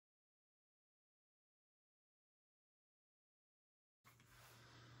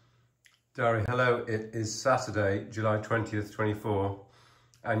Diary, hello. It is Saturday, July 20th, 24,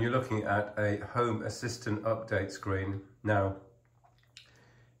 and you're looking at a Home Assistant update screen. Now,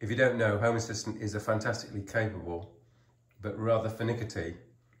 if you don't know, Home Assistant is a fantastically capable, but rather finicky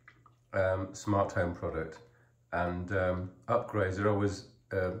smart home product, and upgrades are always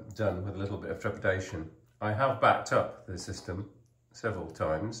done with a little bit of trepidation. I have backed up the system several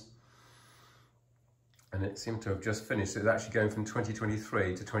times, and it seemed to have just finished. It's actually going from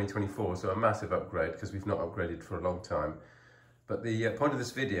 2023 to 2024, so a massive upgrade because we've not upgraded for a long time. But the point of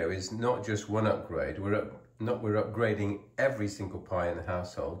this video is not just one upgrade. We're upgrading every single Pi in the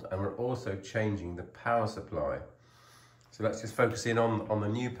household, and we're also changing the power supply. So let's just focus in on the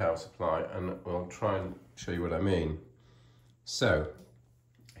new power supply, and I'll try and show you what I mean. So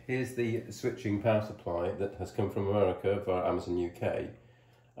here's the switching power supply that has come from America via Amazon UK.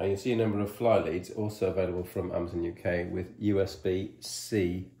 And you see a number of fly leads also available from Amazon UK with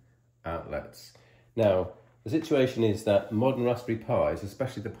USB-C outlets. Now, the situation is that modern Raspberry Pis,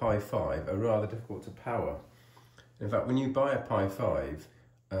 especially the Pi 5, are rather difficult to power. In fact, when you buy a Pi 5,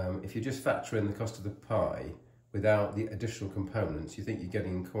 if you just factor in the cost of the Pi without the additional components, you think you're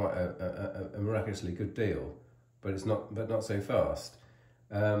getting quite a miraculously good deal, but not so fast.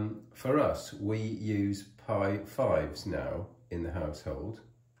 For us, we use Pi 5s now in the household,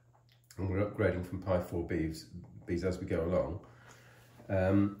 and we're upgrading from Pi 4Bs as we go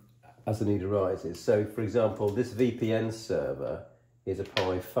along, as the need arises. So, for example, this VPN server is a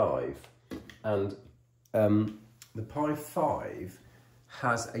Pi 5, and the Pi 5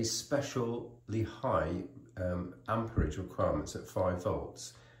 has a specially high amperage requirements at 5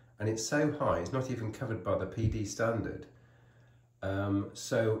 volts, and it's so high it's not even covered by the PD standard.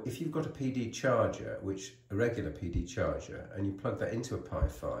 So if you've got a PD charger, a regular PD charger, and you plug that into a Pi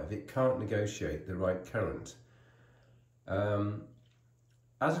 5, it can't negotiate the right current.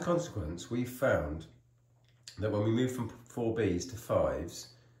 As a consequence, we found that when we moved from 4Bs to 5s,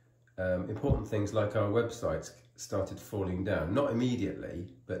 important things like our websites started falling down. Not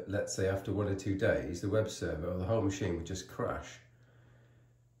immediately, but let's say after 1 or 2 days, the web server or the whole machine would just crash.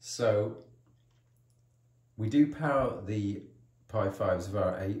 So we do power the Pi 5s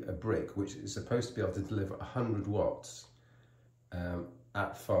via a brick, which is supposed to be able to deliver 100 watts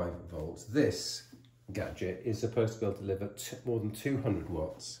at 5 volts. This gadget is supposed to be able to deliver more than 200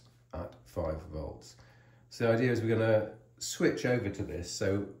 watts at 5 volts. So the idea is we're going to switch over to this.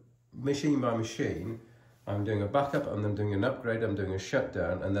 So machine by machine, I'm doing a backup, and then doing an upgrade, I'm doing a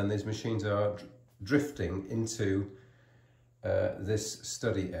shutdown, and then these machines are drifting into this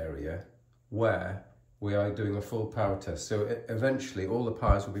study area where we are doing a full power test. So eventually all the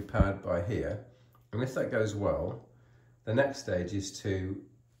Pis will be powered by here, and if that goes well, the next stage is to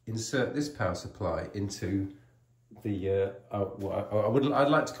insert this power supply into the I'd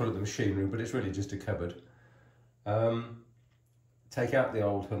like to call it the machine room, but it's really just a cupboard. Take out the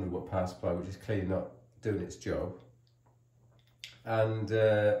old 100-watt power supply, which is clearly not doing its job, and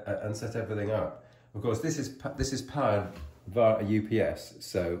set everything up. Of course, this is powered via a UPS,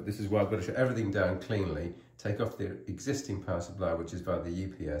 so this is why I've got to shut everything down cleanly, take off the existing power supply, which is via the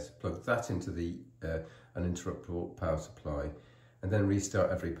UPS, plug that into the uninterruptible power supply, and then restart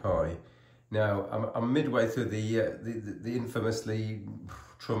every Pi. Now, I'm midway through the infamously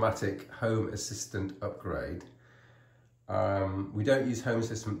traumatic Home Assistant upgrade. We don't use Home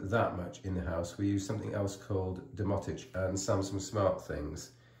Assistant that much in the house. We use something else called Domotic and Samsung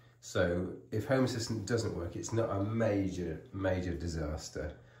SmartThings. So if Home Assistant doesn't work, it's not a major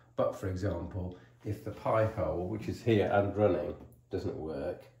disaster. But for example, if the Pi hole, which is here and running, doesn't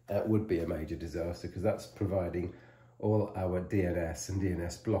work, it would be a major disaster, because that's providing all our DNS and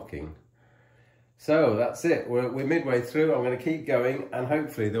DNS blocking. So that's it. We're midway through. I'm going to keep going, and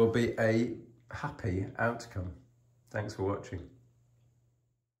hopefully there will be a happy outcome. Thanks for watching.